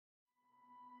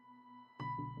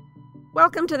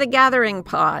Welcome to the Gathering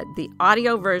Pod, the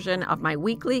audio version of my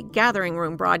weekly Gathering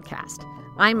Room broadcast.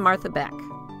 I'm Martha Beck.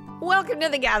 Welcome to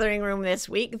the Gathering Room this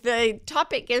week. The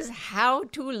topic is how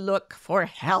to look for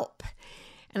help.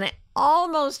 And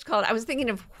I was thinking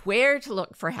of where to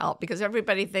look for help because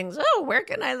everybody thinks, oh, where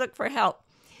can I look for help?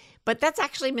 But that's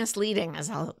actually misleading, as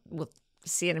we'll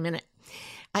see in a minute.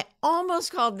 I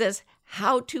almost called this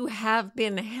how to have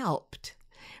been helped.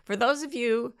 For those of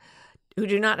you who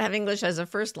do not have English as a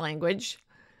first language,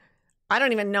 I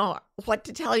don't even know what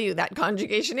to tell you that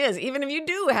conjugation is. Even if you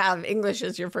do have English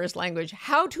as your first language,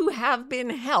 how to have been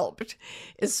helped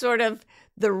is sort of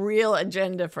the real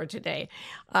agenda for today.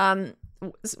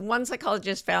 One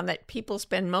psychologist found that people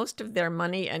spend most of their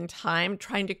money and time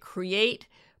trying to create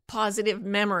positive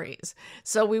memories.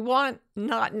 So we want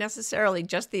not necessarily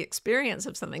just the experience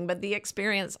of something, but the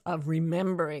experience of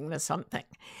remembering the something.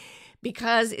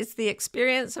 Because it's the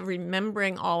experience of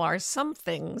remembering all our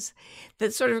somethings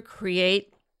that sort of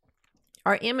create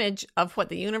our image of what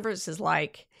the universe is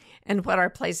like and what our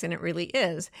place in it really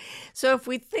is. So if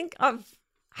we think of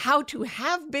how to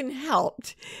have been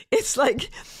helped, it's like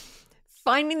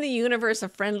finding the universe a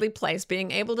friendly place,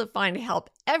 being able to find help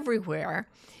everywhere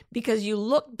because you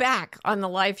look back on the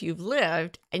life you've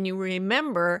lived and you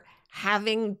remember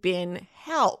having been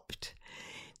helped.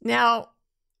 Now,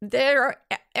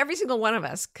 every single one of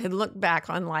us can look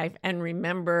back on life and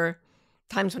remember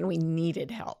times when we needed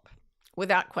help,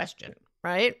 without question,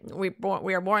 right? We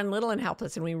are born little and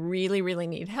helpless, and we really, really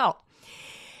need help.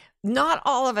 Not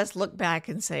all of us look back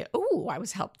and say, oh, I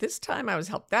was helped this time, I was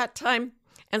helped that time.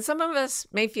 And some of us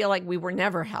may feel like we were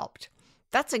never helped.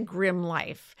 That's a grim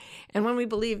life. And when we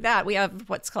believe that, we have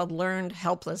what's called learned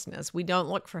helplessness. We don't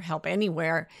look for help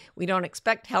anywhere. We don't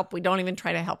expect help. We don't even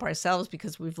try to help ourselves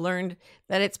because we've learned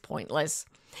that it's pointless.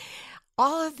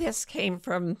 All of this came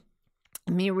from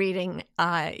me reading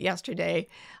yesterday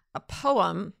a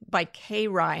poem by Kay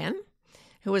Ryan,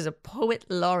 who was a poet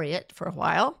laureate for a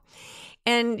while.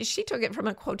 And she took it from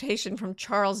a quotation from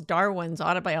Charles Darwin's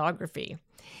autobiography.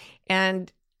 And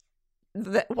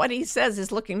what he says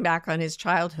is, looking back on his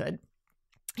childhood,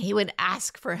 he would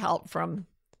ask for help from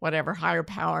whatever higher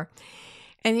power.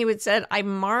 And he would say, I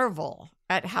marvel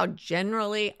at how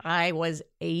generally I was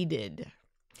aided.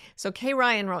 So Kay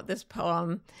Ryan wrote this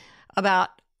poem about,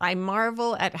 I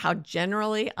marvel at how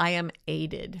generally I am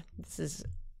aided. This is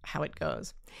how it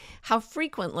goes. How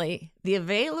frequently the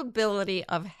availability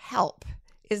of help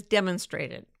is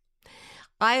demonstrated.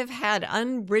 I have had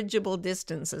unbridgeable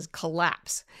distances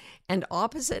collapse and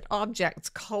opposite objects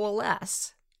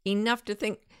coalesce enough to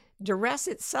think duress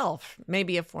itself may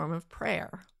be a form of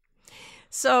prayer.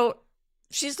 So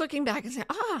she's looking back and saying,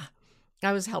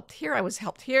 I was helped here, I was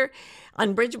helped here.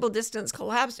 Unbridgeable distance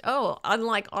collapsed. Oh,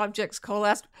 unlike objects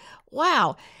coalesced.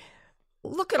 Wow,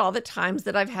 look at all the times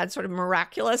that I've had sort of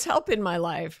miraculous help in my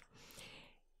life.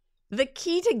 The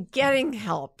key to getting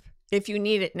help, if you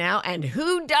need it now, and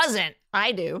who doesn't?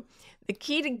 I do. The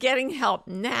key to getting help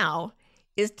now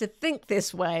is to think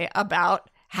this way about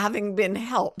having been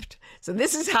helped. So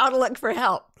this is how to look for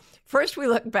help. First, we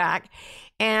look back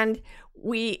and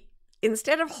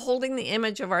instead of holding the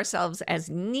image of ourselves as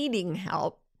needing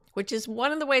help, which is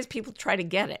one of the ways people try to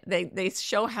get it. They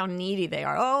show how needy they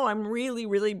are. Oh, I'm really,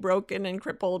 really broken and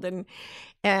crippled and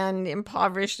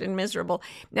impoverished and miserable.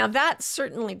 Now, that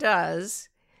certainly does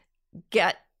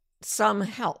get some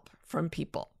help from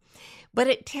people. But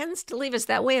it tends to leave us,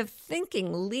 that way of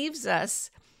thinking leaves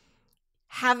us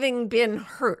having been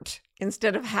hurt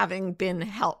instead of having been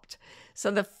helped. So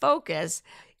the focus,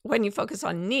 when you focus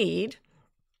on need,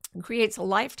 creates a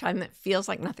lifetime that feels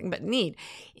like nothing but need.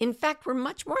 In fact, we're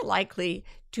much more likely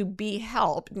to be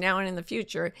helped now and in the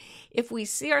future if we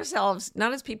see ourselves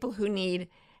not as people who need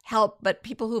help, but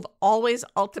people who've always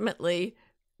ultimately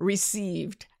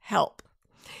received help.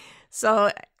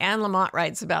 So Anne Lamott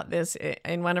writes about this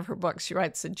in one of her books. She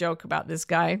writes a joke about this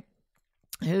guy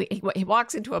who he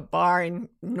walks into a bar in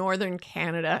northern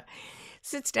Canada,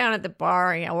 sits down at the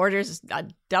bar, he orders a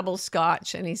double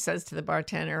scotch, and he says to the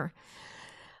bartender,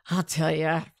 I'll tell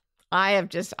you,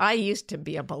 I used to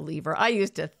be a believer. I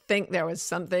used to think there was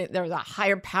a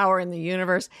higher power in the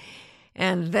universe,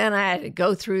 and then I had to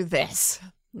go through this.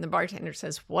 And the bartender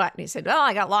says, what? And he said, well,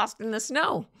 I got lost in the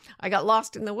snow. I got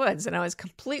lost in the woods, and I was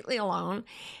completely alone.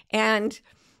 And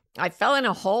I fell in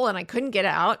a hole, and I couldn't get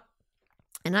out.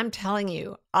 And I'm telling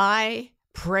you, I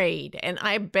prayed, and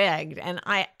I begged, and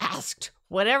I asked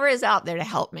whatever is out there to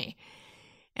help me.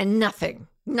 And nothing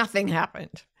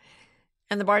happened.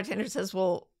 And the bartender says,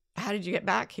 well, how did you get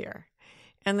back here?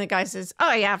 And the guy says,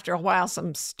 oh, yeah, after a while,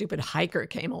 some stupid hiker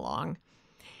came along.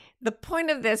 The point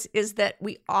of this is that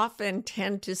we often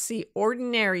tend to see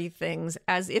ordinary things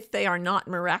as if they are not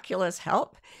miraculous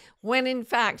help, when in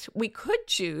fact we could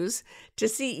choose to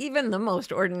see even the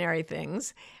most ordinary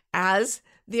things as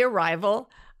the arrival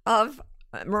of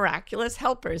miraculous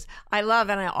helpers. I love,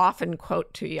 and I often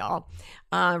quote to y'all,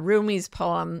 Rumi's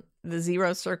poem, The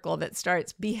Zero Circle, that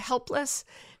starts, "Be helpless,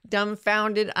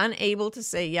 dumbfounded, unable to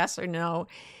say yes or no.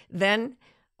 Then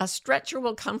a stretcher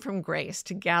will come from grace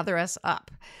to gather us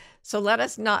up. So let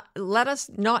us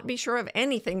not be sure of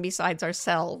anything besides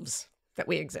ourselves, that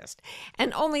we exist.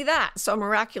 And only that, so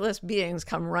miraculous beings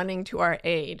come running to our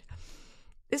aid."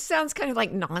 This sounds kind of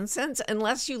like nonsense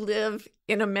unless you live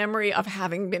in a memory of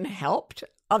having been helped,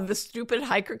 of the stupid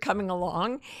hiker coming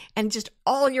along, and just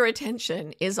all your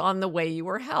attention is on the way you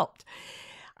were helped.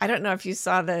 I don't know if you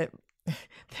saw there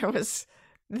was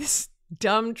this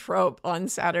dumb trope on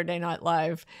Saturday Night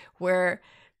Live where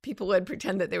people would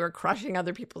pretend that they were crushing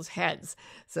other people's heads.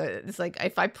 So it's like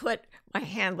if I put my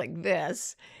hand like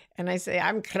this and I say,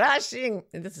 "I'm crushing,"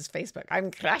 this is Facebook,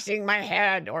 "I'm crushing my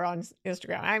head," or on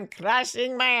Instagram, "I'm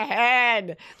crushing my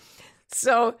head."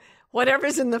 So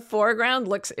whatever's in the foreground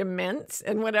looks immense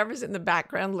and whatever's in the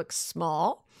background looks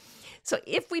small. So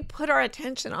if we put our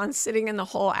attention on sitting in the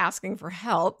hole asking for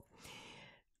help,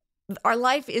 our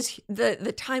life is,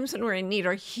 the times when we're in need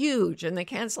are huge and they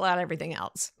cancel out everything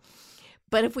else.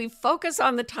 But if we focus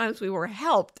on the times we were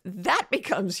helped, that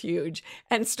becomes huge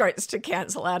and starts to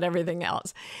cancel out everything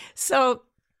else. So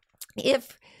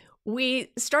if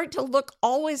we start to look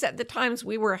always at the times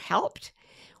we were helped,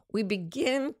 we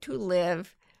begin to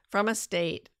live from a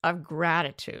state of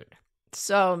gratitude.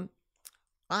 So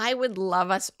I would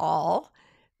love us all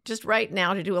just right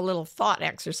now to do a little thought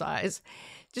exercise.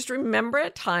 Just remember a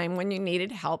time when you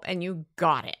needed help and you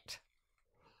got it.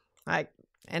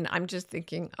 And I'm just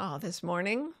thinking, this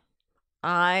morning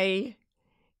I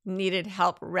needed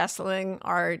help wrestling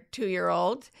our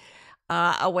 2-year-old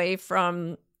away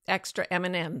from extra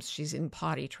M&Ms. She's in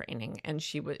potty training, and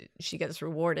she gets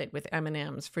rewarded with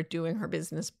M&Ms for doing her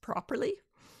business properly,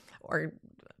 or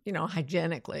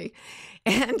hygienically.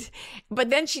 But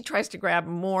then she tries to grab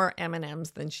more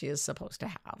M&Ms than she is supposed to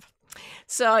have.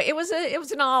 So it was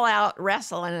an all-out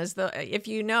wrestle. And if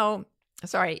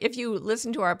you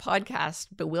listen to our podcast,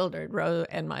 Bewildered, Ro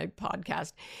and my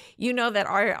podcast, you know that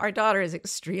our daughter is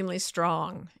extremely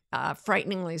strong,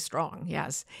 frighteningly strong,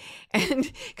 yes,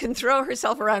 and can throw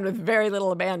herself around with very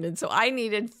little abandon. So I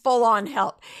needed full-on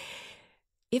help.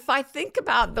 If I think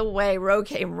about the way Ro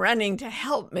came running to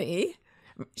help me,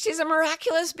 she's a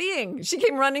miraculous being. She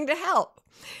came running to help.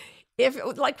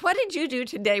 What did you do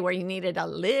today where you needed a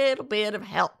little bit of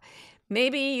help?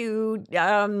 Maybe you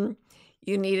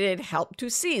needed help to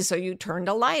see, so you turned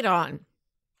a light on.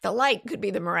 The light could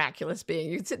be the miraculous being.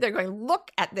 You could sit there going,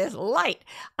 "Look at this light.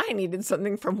 I needed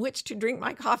something from which to drink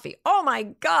my coffee. Oh my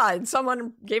God,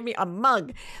 someone gave me a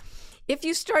mug." If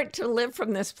you start to live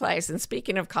from this place, and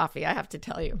speaking of coffee, I have to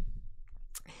tell you,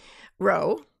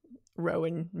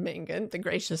 Rowan Mangan, the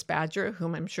gracious badger,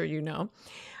 whom I'm sure you know,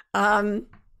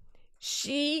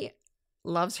 she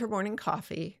loves her morning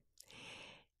coffee.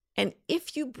 And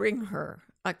if you bring her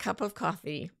a cup of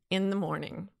coffee in the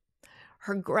morning,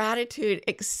 her gratitude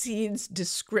exceeds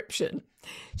description.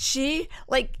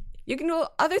 You can do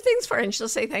other things for her and she'll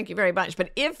say, "Thank you very much." But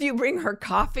if you bring her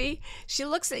coffee, she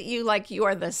looks at you like you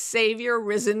are the savior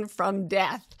risen from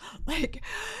death. Like,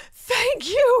 thank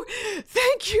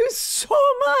you so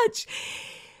much.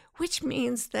 Which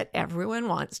means that everyone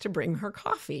wants to bring her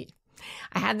coffee.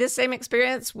 I had this same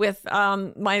experience with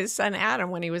my son Adam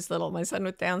when he was little, my son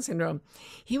with Down syndrome.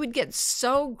 He would get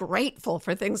so grateful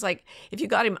for things like if you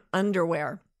got him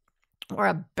underwear or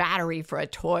a battery for a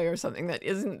toy or something that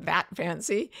isn't that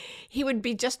fancy, he would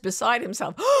be just beside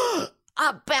himself.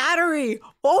 A battery!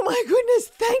 Oh my goodness,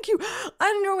 thank you.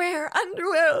 Underwear,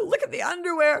 look at the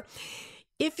underwear.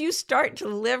 If you start to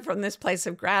live from this place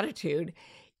of gratitude,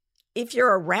 if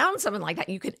you're around someone like that,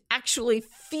 you can actually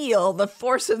feel the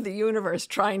force of the universe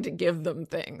trying to give them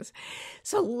things.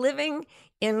 So living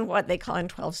in what they call in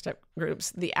 12-step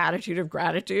groups, the attitude of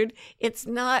gratitude, it's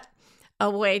not a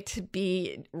way to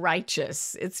be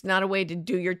righteous. It's not a way to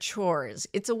do your chores.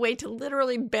 It's a way to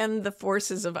literally bend the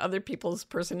forces of other people's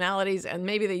personalities and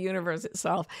maybe the universe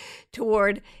itself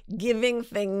toward giving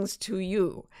things to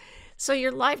you. So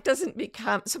your life doesn't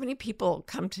become, so many people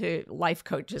come to life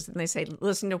coaches and they say,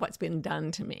 "Listen to what's been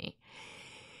done to me."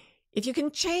 If you can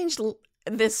change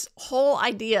this whole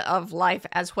idea of life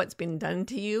as what's been done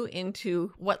to you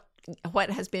into what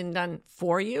has been done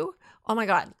for you, oh my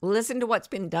God, listen to what's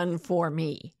been done for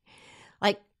me.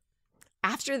 Like,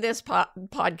 after this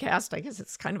podcast, I guess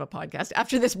it's kind of a podcast,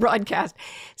 after this broadcast,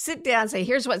 sit down and say,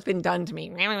 here's what's been done to me.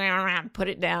 Put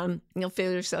it down. You'll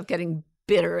feel yourself getting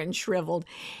bitter and shriveled.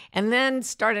 And then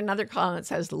start another column that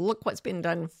says, look what's been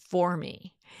done for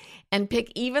me. And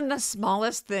pick even the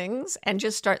smallest things and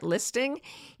just start listing.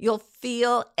 You'll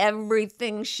feel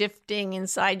everything shifting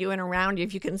inside you and around you.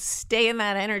 If you can stay in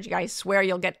that energy, I swear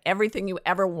you'll get everything you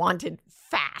ever wanted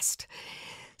fast.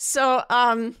 So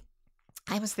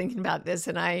I was thinking about this,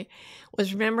 and I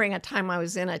was remembering a time I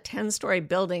was in a 10-story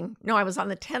building. No, I was on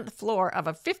the 10th floor of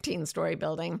a 15-story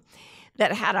building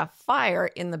that had a fire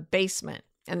in the basement,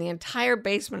 and the entire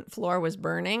basement floor was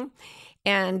burning,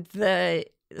 and the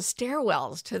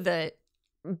stairwells to the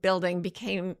building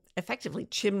became effectively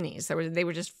chimneys. They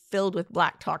were just filled with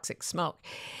black toxic smoke.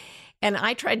 And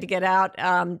I tried to get out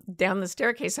down the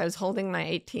staircase. I was holding my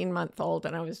 18-month-old,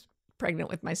 and I was pregnant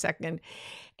with my second.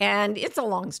 And it's a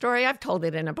long story. I've told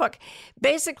it in a book.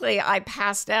 Basically, I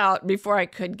passed out before I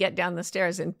could get down the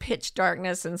stairs in pitch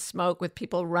darkness and smoke with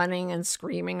people running and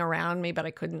screaming around me, but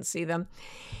I couldn't see them.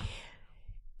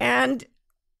 And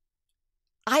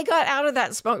I got out of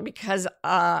that smoke because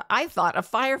I thought a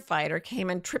firefighter came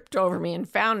and tripped over me and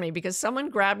found me because someone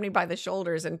grabbed me by the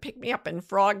shoulders and picked me up and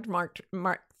frog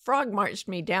marched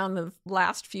me down the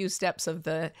last few steps of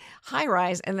the high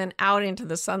rise and then out into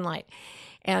the sunlight.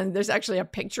 And there's actually a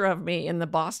picture of me in the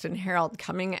Boston Herald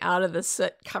coming out of the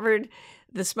soot, covered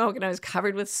the smoke, and I was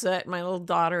covered with soot. My little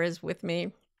daughter is with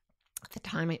me. At the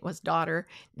time it was daughter.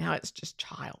 Now it's just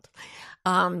child.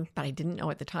 But I didn't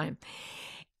know at the time.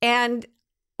 And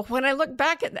when I look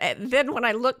back at that, then when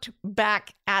I looked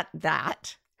back at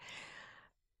that,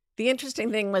 the interesting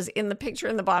thing was in the picture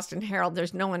in the Boston Herald,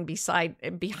 there's no one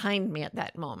behind me at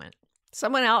that moment.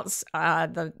 Someone else,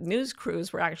 the news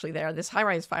crews were actually there. This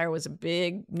high-rise fire was a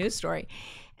big news story.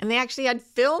 And they actually had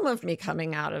film of me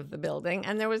coming out of the building,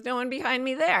 and there was no one behind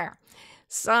me there.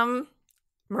 Some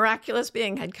miraculous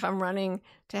being had come running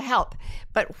to help.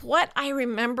 But what I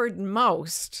remembered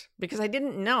most, because I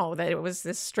didn't know that it was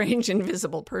this strange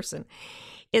invisible person,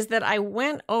 is that I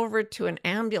went over to an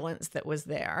ambulance that was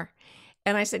there,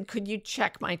 and I said, could you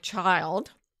check my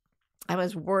child? I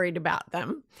was worried about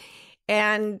them.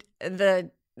 And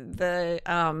the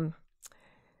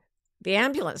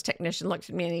ambulance technician looked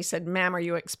at me and he said, ma'am, are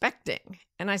you expecting?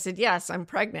 And I said, yes, I'm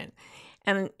pregnant.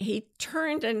 And he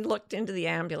turned and looked into the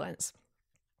ambulance.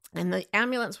 And the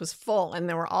ambulance was full, and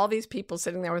there were all these people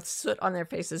sitting there with soot on their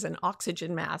faces and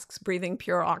oxygen masks, breathing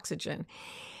pure oxygen.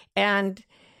 And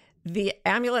the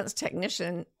ambulance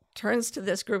technician turns to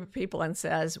this group of people and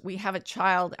says, we have a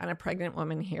child and a pregnant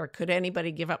woman here. Could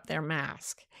anybody give up their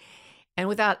mask? And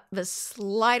without the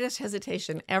slightest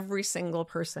hesitation, every single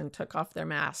person took off their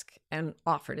mask and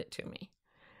offered it to me.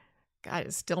 God,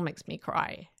 it still makes me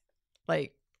cry,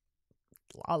 like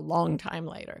a long time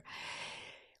later.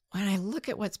 When I look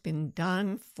at what's been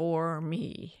done for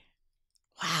me,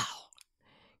 wow.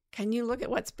 Can you look at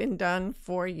what's been done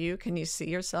for you? Can you see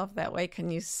yourself that way?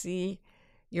 Can you see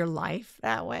your life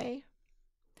that way?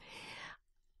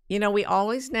 You know, we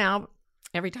always now,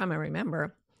 every time I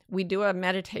remember, we do a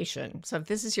meditation. So if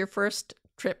this is your first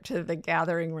trip to the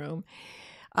gathering room,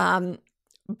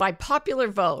 by popular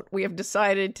vote, we have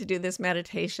decided to do this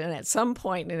meditation at some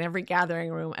point in every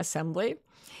gathering room assembly.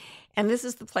 And this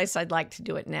is the place I'd like to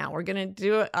do it now. We're going to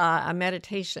do a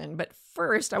meditation. But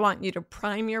first, I want you to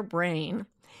prime your brain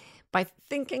by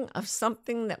thinking of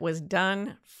something that was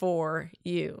done for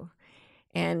you.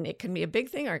 And it can be a big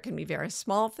thing or it can be a very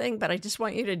small thing, but I just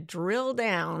want you to drill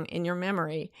down in your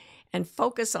memory and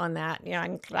focus on that. You know,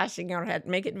 I'm clashing your head,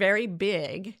 make it very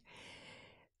big.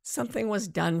 Something was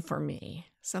done for me.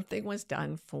 Something was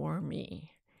done for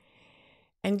me.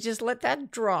 And just let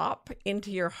that drop into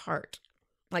your heart.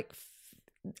 Like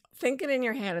think it in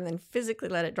your head and then physically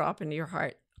let it drop into your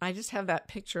heart. I just have that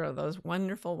picture of those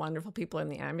wonderful, wonderful people in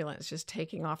the ambulance just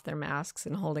taking off their masks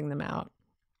and holding them out.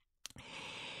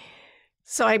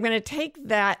 So I'm going to take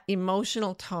that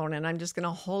emotional tone and I'm just going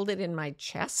to hold it in my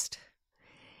chest.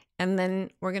 And then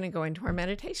we're going to go into our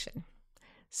meditation.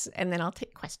 And then I'll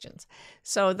take questions.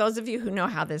 So those of you who know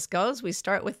how this goes, we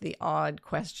start with the odd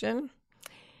question.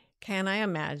 Can I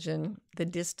imagine the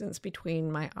distance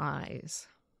between my eyes?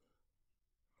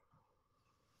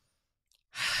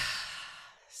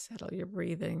 Settle your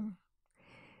breathing.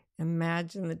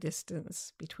 Imagine the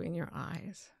distance between your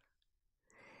eyes.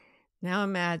 Now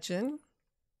imagine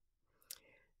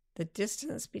the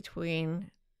distance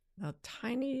between the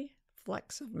tiny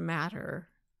flecks of matter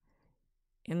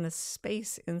in the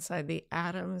space inside the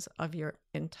atoms of your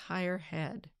entire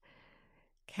head.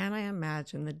 Can I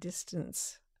imagine the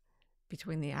distance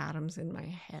between the atoms in my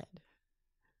head?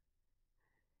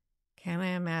 Can I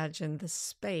imagine the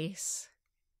space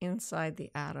inside the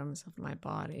atoms of my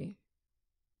body?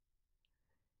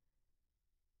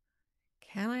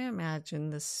 Can I imagine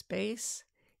the space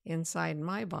inside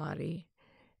my body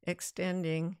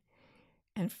extending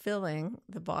and filling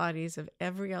the bodies of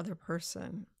every other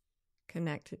person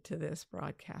connected to this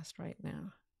broadcast right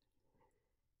now?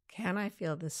 Can I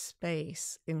feel the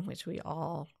space in which we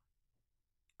all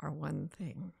are one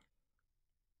thing?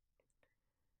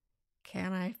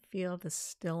 Can I feel the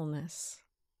stillness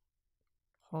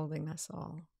holding us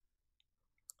all?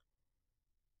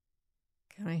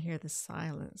 Can I hear the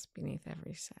silence beneath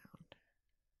every sound?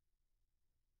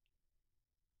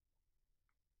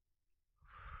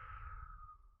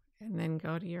 And then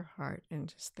go to your heart and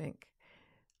just think,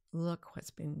 look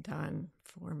what's been done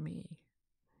for me.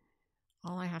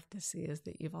 All I have to see is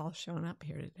that you've all shown up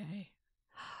here today.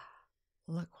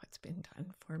 Look what's been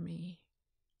done for me.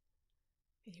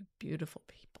 You beautiful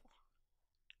people.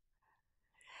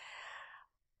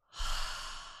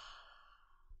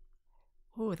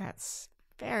 Oh, that's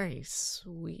very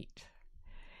sweet.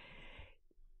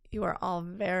 You are all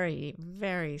very,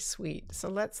 very sweet. So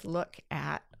let's look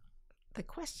at the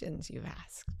questions you've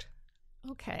asked.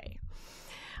 Okay.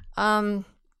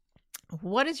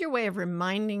 What is your way of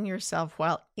reminding yourself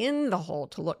while in the hole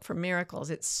to look for miracles?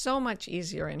 It's so much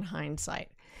easier in hindsight.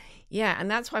 Yeah,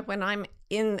 and that's why when I'm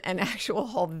in an actual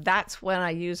hole, that's when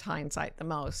I use hindsight the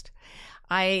most.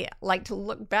 I like to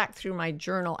look back through my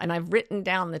journal, and I've written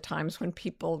down the times when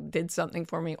people did something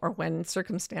for me or when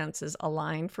circumstances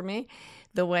aligned for me.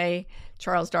 The way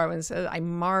Charles Darwin says, I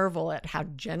marvel at how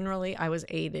generally I was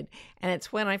aided. And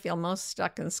it's when I feel most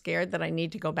stuck and scared that I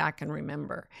need to go back and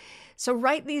remember. So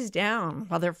write these down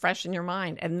while they're fresh in your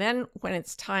mind. And then when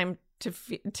it's time to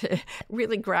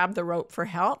really grab the rope for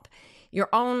help, your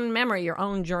own memory, your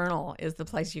own journal is the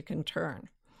place you can turn.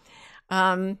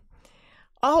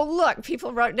 Oh, look,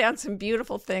 people wrote down some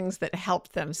beautiful things that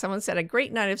helped them. Someone said, a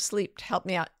great night of sleep helped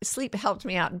me out. Sleep helped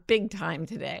me out big time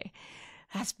today.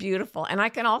 That's beautiful. And I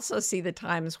can also see the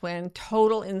times when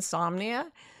total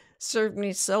insomnia served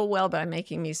me so well by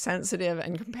making me sensitive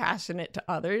and compassionate to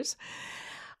others.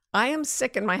 I am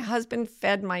sick and my husband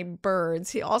fed my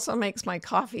birds. He also makes my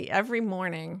coffee every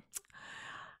morning.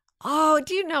 Oh,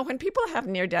 do you know when people have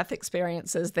near-death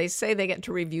experiences, they say they get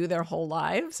to review their whole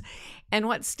lives. And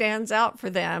what stands out for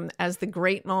them as the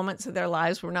great moments of their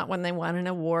lives were not when they won an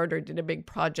award or did a big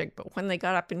project, but when they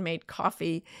got up and made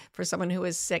coffee for someone who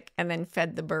was sick and then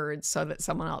fed the birds so that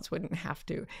someone else wouldn't have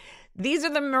to. These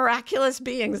are the miraculous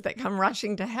beings that come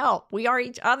rushing to help. We are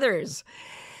each other's.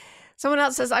 Someone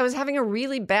else says, I was having a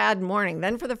really bad morning.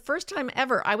 Then for the first time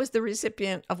ever, I was the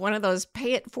recipient of one of those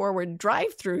pay it forward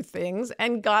drive-through things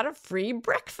and got a free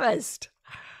breakfast.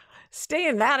 Stay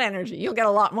in that energy. You'll get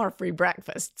a lot more free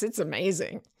breakfasts. It's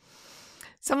amazing.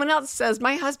 Someone else says,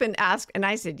 my husband asked, and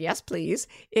I said, yes, please,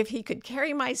 if he could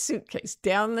carry my suitcase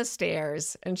down the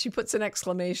stairs. And she puts an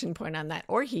exclamation point on that,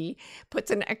 or he puts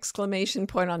an exclamation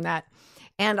point on that.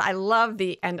 And I love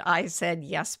and I said,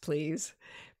 yes, please,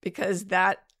 because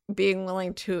that being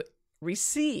willing to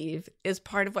receive is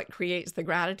part of what creates the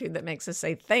gratitude that makes us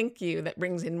say thank you, that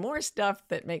brings in more stuff,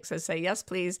 that makes us say yes,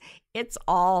 please. It's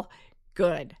all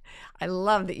good. I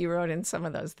love that you wrote in some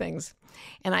of those things.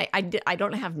 And I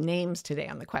don't have names today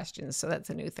on the questions, so that's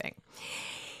a new thing.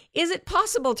 Is it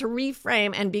possible to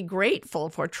reframe and be grateful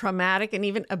for traumatic and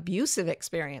even abusive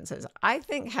experiences? I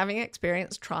think having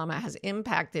experienced trauma has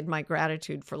impacted my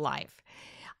gratitude for life.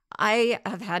 I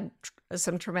have had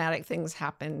some traumatic things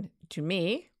happen to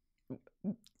me,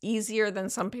 easier than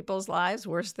some people's lives,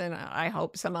 worse than I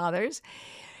hope some others.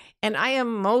 And I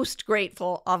am most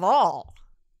grateful of all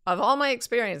my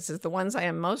experiences. The ones I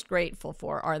am most grateful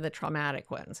for are the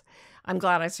traumatic ones. I'm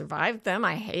glad I survived them.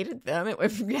 I hated them.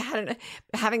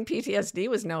 Having PTSD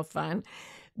was no fun,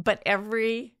 but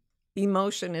every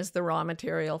emotion is the raw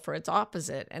material for its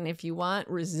opposite. And if you want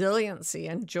resiliency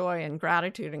and joy and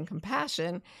gratitude and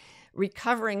compassion,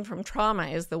 recovering from trauma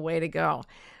is the way to go.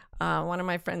 One of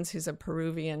my friends who's a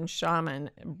Peruvian shaman,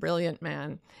 a brilliant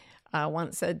man,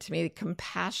 once said to me,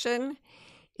 compassion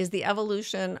is the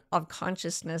evolution of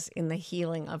consciousness in the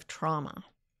healing of trauma.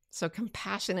 So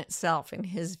compassion itself, in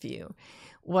his view,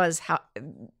 was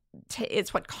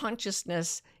it's what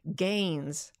consciousness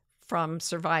gains from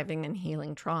surviving and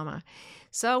healing trauma.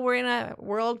 So we're in a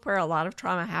world where a lot of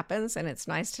trauma happens, and it's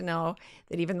nice to know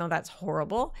that even though that's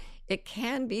horrible, it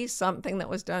can be something that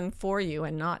was done for you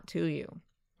and not to you.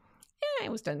 Yeah,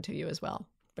 it was done to you as well,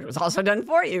 but it was also done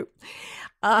for you.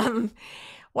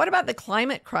 What about the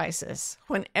climate crisis,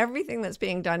 when everything that's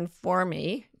being done for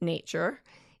me, nature,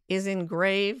 is in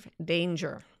grave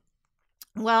danger?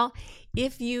 Well,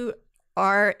 if you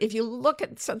if you look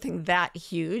at something that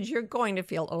huge, you're going to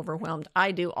feel overwhelmed.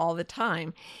 I do all the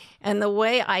time. And the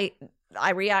way I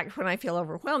react when I feel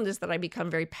overwhelmed is that I become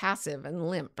very passive and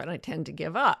limp, and I tend to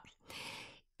give up.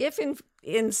 If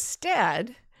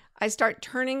instead I start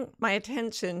turning my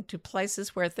attention to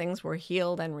places where things were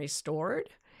healed and restored,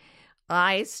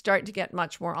 I start to get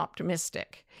much more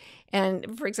optimistic.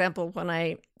 And for example, when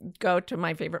I go to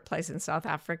my favorite place in South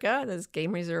Africa, this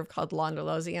game reserve called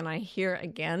Londolozi, and I hear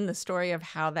again the story of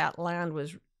how that land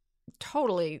was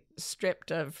totally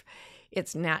stripped of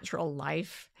its natural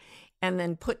life and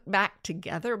then put back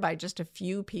together by just a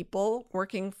few people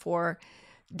working for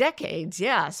decades,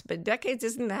 yes, but decades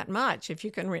isn't that much if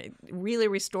you can really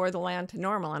restore the land to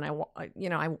normal. And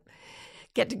I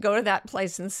get to go to that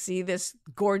place and see this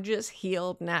gorgeous,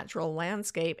 healed, natural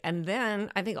landscape. And then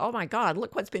I think, oh my God,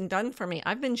 look what's been done for me.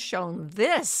 I've been shown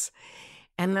this.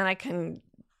 And then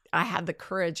I have the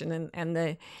courage and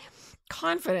the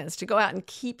confidence to go out and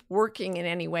keep working in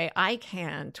any way I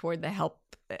can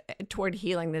toward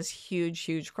healing this huge,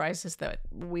 huge crisis that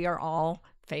we are all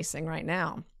facing right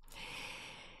now.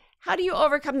 How do you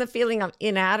overcome the feeling of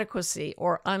inadequacy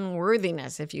or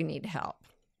unworthiness if you need help?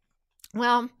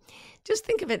 Well, just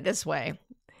think of it this way.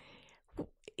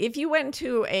 If you went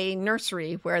to a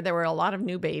nursery where there were a lot of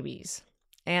new babies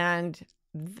and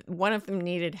one of them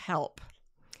needed help,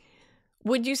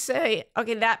 would you say,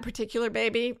 okay, that particular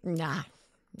baby, nah,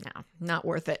 not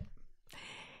worth it?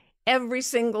 Every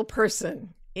single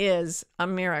person is a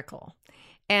miracle.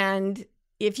 And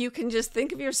if you can just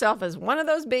think of yourself as one of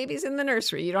those babies in the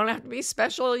nursery, you don't have to be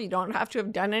special, you don't have to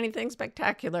have done anything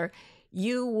spectacular,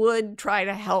 you would try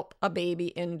to help a baby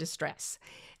in distress.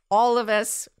 All of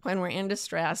us, when we're in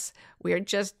distress, we are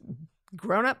just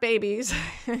grown-up babies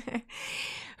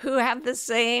who have the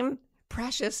same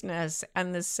preciousness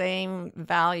and the same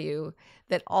value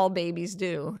that all babies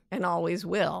do and always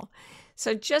will.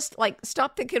 So just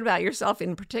stop thinking about yourself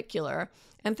in particular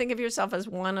and think of yourself as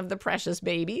one of the precious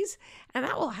babies, and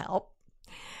that will help.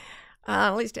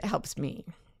 At least it helps me.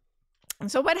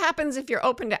 So what happens if you're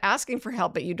open to asking for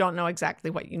help, but you don't know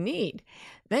exactly what you need?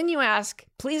 Then you ask,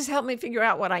 please help me figure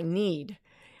out what I need.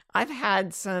 I've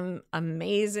had some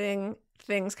amazing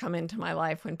things come into my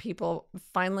life when people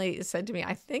finally said to me,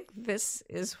 I think this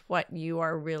is what you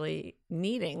are really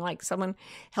needing. Like someone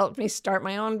helped me start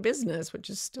my own business,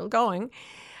 which is still going.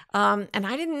 And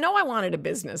I didn't know I wanted a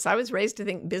business. I was raised to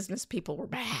think business people were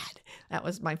bad. That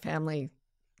was my family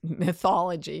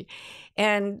mythology.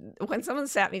 And when someone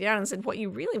sat me down and said, what you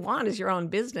really want is your own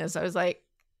business, I was like,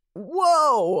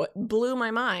 whoa, blew my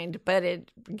mind. But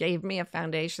it gave me a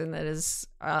foundation that has,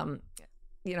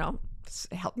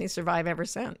 helped me survive ever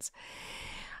since.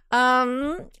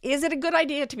 Is it a good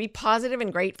idea to be positive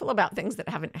and grateful about things that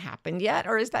haven't happened yet?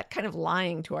 Or is that kind of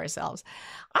lying to ourselves?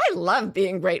 I love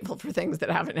being grateful for things that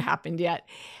haven't happened yet,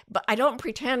 but I don't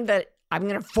pretend that I'm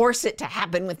going to force it to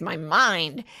happen with my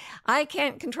mind. I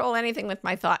can't control anything with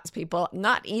my thoughts, people,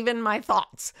 not even my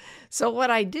thoughts. So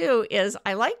what I do is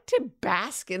I like to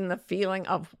bask in the feeling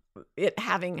of it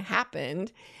having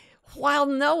happened while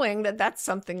knowing that that's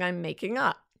something I'm making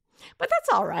up. But that's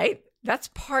all right. That's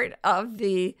part of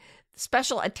the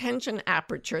special attention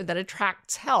aperture that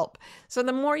attracts help. So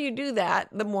the more you do that,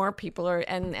 the more people are,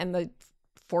 and the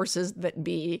forces that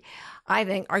be, I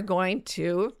think, are going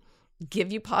to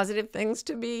give you positive things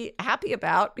to be happy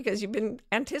about because you've been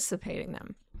anticipating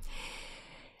them.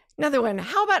 Another one,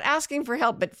 how about asking for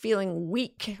help but feeling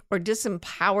weak or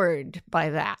disempowered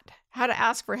by that? How to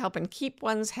ask for help and keep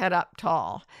one's head up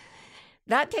tall.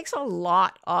 That takes a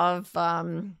lot of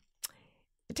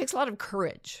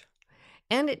courage.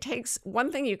 And it takes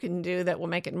one thing you can do that will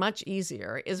make it much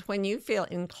easier is when you feel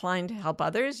inclined to help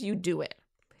others, you do it.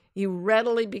 You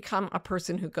readily become a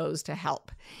person who goes to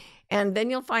help. And then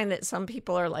you'll find that some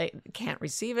people are can't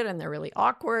receive it and they're really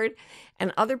awkward.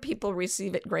 And other people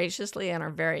receive it graciously and are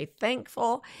very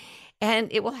thankful. And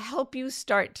it will help you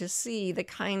start to see the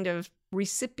kind of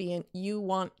recipient you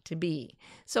want to be.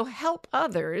 So help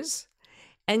others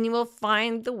and you will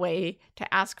find the way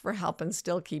to ask for help and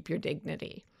still keep your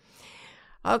dignity.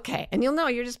 Okay, and you'll know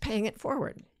you're just paying it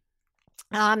forward.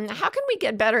 How can we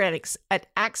get better at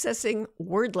accessing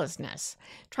wordlessness?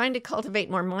 Trying to cultivate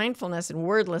more mindfulness and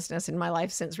wordlessness in my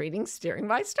life since reading Steering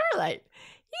by Starlight.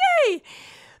 Yay!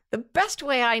 The best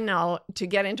way I know to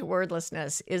get into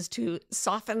wordlessness is to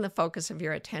soften the focus of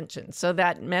your attention. So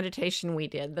that meditation we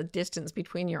did, the distance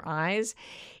between your eyes,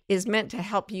 is meant to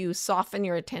help you soften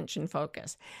your attention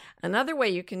focus. Another way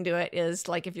you can do it is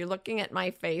like if you're looking at my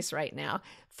face right now,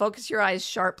 focus your eyes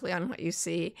sharply on what you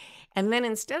see. And then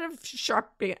instead of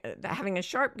having a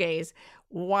sharp gaze,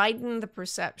 widen the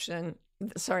perception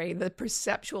the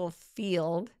perceptual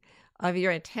field of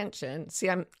your attention. See,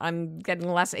 I'm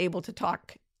getting less able to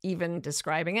talk even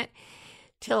describing it,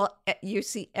 till you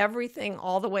see everything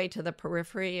all the way to the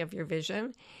periphery of your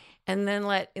vision. And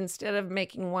then instead of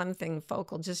making one thing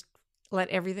focal, just let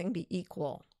everything be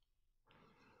equal.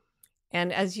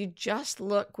 And as you just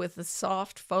look with a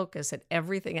soft focus at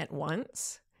everything at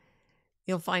once,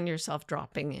 you'll find yourself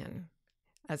dropping in.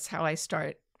 That's how I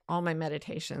start all my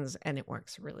meditations, and it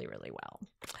works really, really well.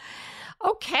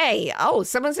 Okay. Oh,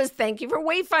 someone says, thank you for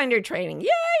Wayfinder training.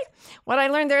 Yay! What I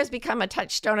learned there has become a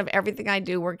touchstone of everything I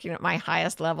do, working at my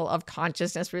highest level of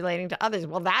consciousness relating to others.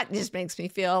 Well, that just makes me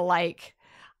feel like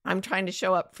I'm trying to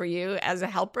show up for you as a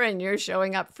helper, and you're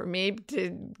showing up for me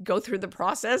to go through the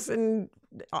process and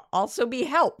also be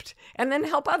helped and then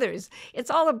help others. It's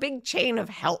all a big chain of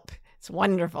help. It's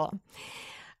wonderful.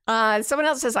 Someone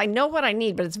else says, I know what I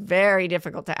need, but it's very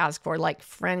difficult to ask for, like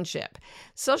friendship.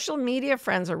 Social media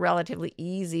friends are relatively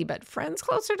easy, but friends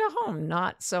closer to home,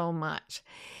 not so much.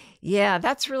 Yeah,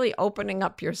 that's really opening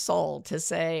up your soul to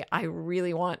say, I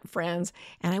really want friends,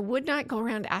 and I would not go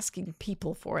around asking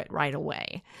people for it right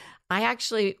away. I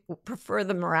actually prefer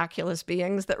the miraculous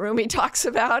beings that Rumi talks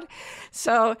about.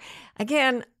 So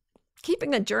again,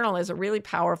 keeping a journal is a really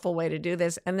powerful way to do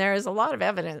this. And there is a lot of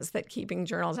evidence that keeping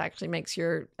journals actually makes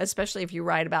especially if you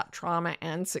write about trauma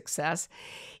and success,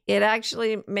 it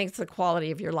actually makes the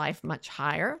quality of your life much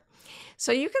higher.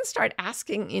 So you can start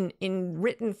asking in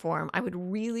written form, I would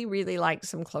really, really like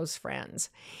some close friends.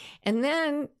 And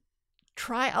then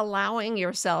try allowing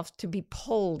yourself to be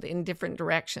pulled in different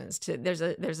directions. There's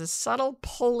a subtle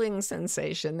pulling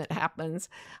sensation that happens.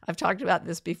 I've talked about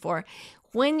this before.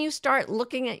 When you start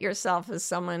looking at yourself as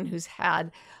someone who's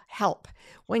had help,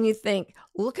 when you think,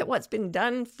 look at what's been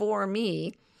done for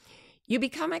me, you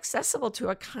become accessible to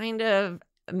a kind of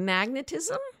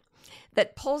magnetism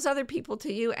that pulls other people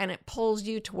to you, and it pulls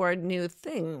you toward new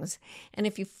things. And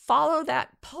if you follow that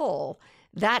pull,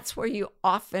 that's where you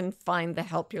often find the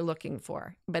help you're looking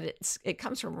for. But it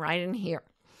comes from right in here.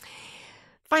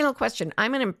 Final question.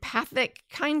 I'm an empathic,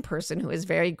 kind person who is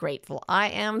very grateful. I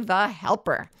am the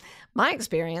helper. My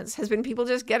experience has been people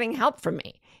just getting help from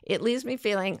me. It leaves me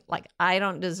feeling like I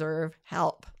don't deserve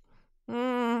help.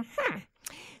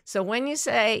 So when you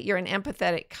say you're an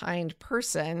empathetic, kind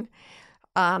person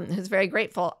who's very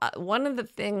grateful, one of the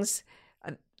things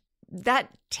that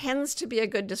tends to be a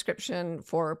good description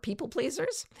for people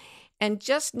pleasers. And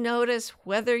just notice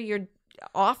whether you're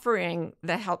offering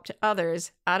the help to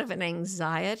others out of an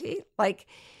anxiety, like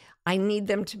I need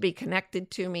them to be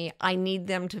connected to me. I need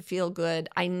them to feel good.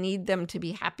 I need them to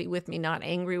be happy with me, not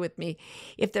angry with me.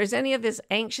 If there's any of this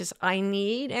anxious, I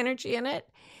need energy in it,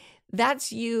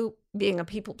 that's you being a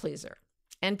people pleaser.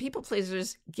 And people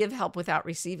pleasers give help without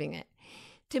receiving it.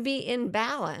 To be in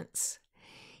balance,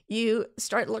 you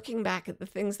start looking back at the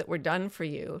things that were done for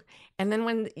you. And then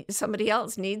when somebody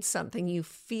else needs something, you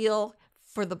feel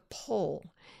for the pull.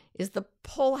 Is the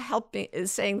pull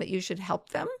is saying that you should help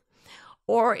them?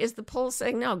 Or is the pull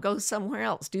saying, no, go somewhere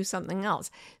else, do something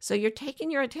else? So you're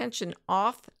taking your attention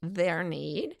off their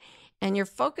need and you're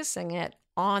focusing it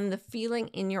on the feeling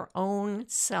in your own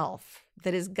self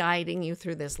that is guiding you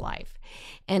through this life.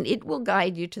 And it will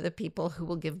guide you to the people who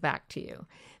will give back to you.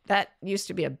 That used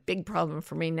to be a big problem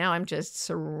for me. Now I'm just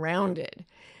surrounded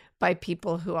by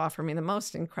people who offer me the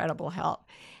most incredible help.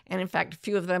 And in fact, a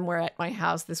few of them were at my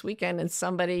house this weekend, and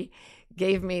somebody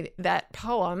gave me that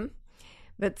poem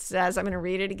that says, I'm going to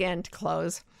read it again to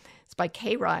close. It's by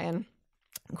Kay Ryan,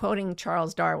 quoting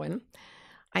Charles Darwin.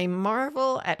 I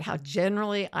marvel at how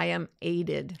generally I am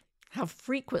aided, how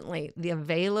frequently the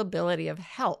availability of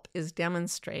help is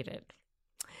demonstrated.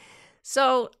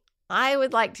 So I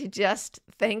would like to just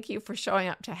thank you for showing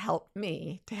up to help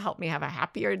me have a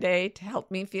happier day, to help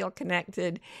me feel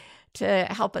connected, to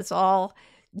help us all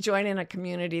join in a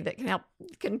community that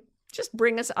can just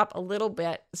bring us up a little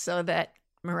bit so that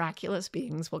miraculous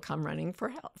beings will come running for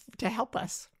help to help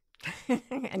us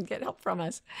and get help from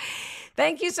us.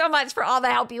 Thank you so much for all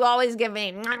the help you always give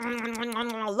me.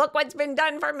 Look what's been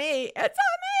done for me. It's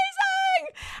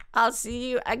amazing. I'll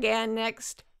see you again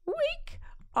next week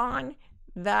on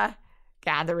The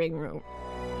Gathering Room.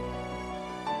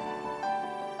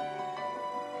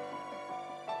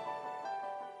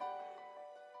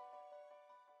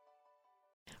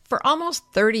 For almost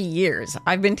 30 years,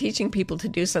 I've been teaching people to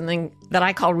do something that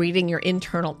I call reading your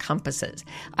internal compasses.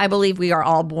 I believe we are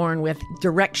all born with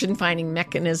direction-finding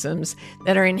mechanisms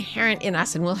that are inherent in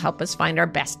us and will help us find our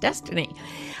best destiny.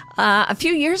 A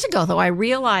few years ago, though, I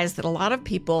realized that a lot of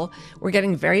people were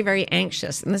getting very, very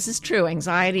anxious. And this is true.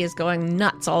 Anxiety is going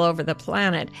nuts all over the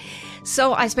planet.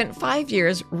 So I spent 5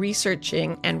 years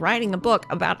researching and writing a book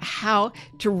about how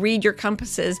to read your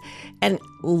compasses and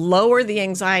lower the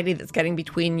anxiety that's getting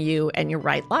between you and your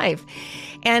right life.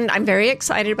 And I'm very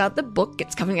excited about the book.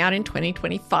 It's coming out in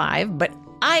 2025, but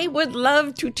I would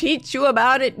love to teach you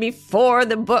about it before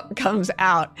the book comes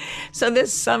out. So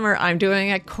this summer, I'm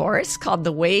doing a course called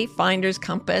The Wayfinder's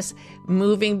Compass,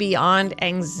 Moving Beyond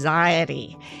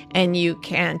Anxiety. And you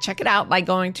can check it out by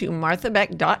going to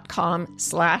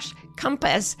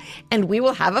marthabeck.com/compass, and we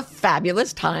will have a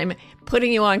fabulous time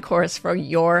putting you on course for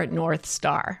your North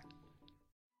Star.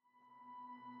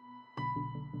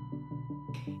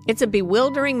 It's a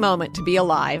bewildering moment to be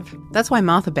alive. That's why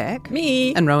Martha Beck,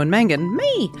 me, and Rowan Mangan,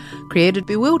 me, created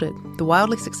Bewildered, the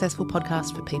wildly successful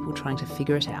podcast for people trying to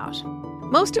figure it out.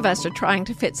 Most of us are trying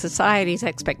to fit society's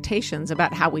expectations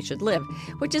about how we should live,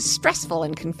 which is stressful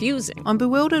and confusing. On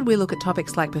Bewildered, we look at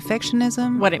topics like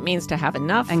perfectionism, what it means to have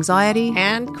enough, anxiety,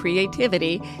 and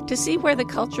creativity to see where the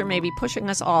culture may be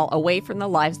pushing us all away from the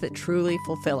lives that truly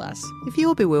fulfill us. If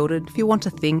you're bewildered, if you want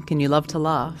to think and you love to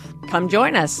laugh, come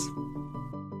join us.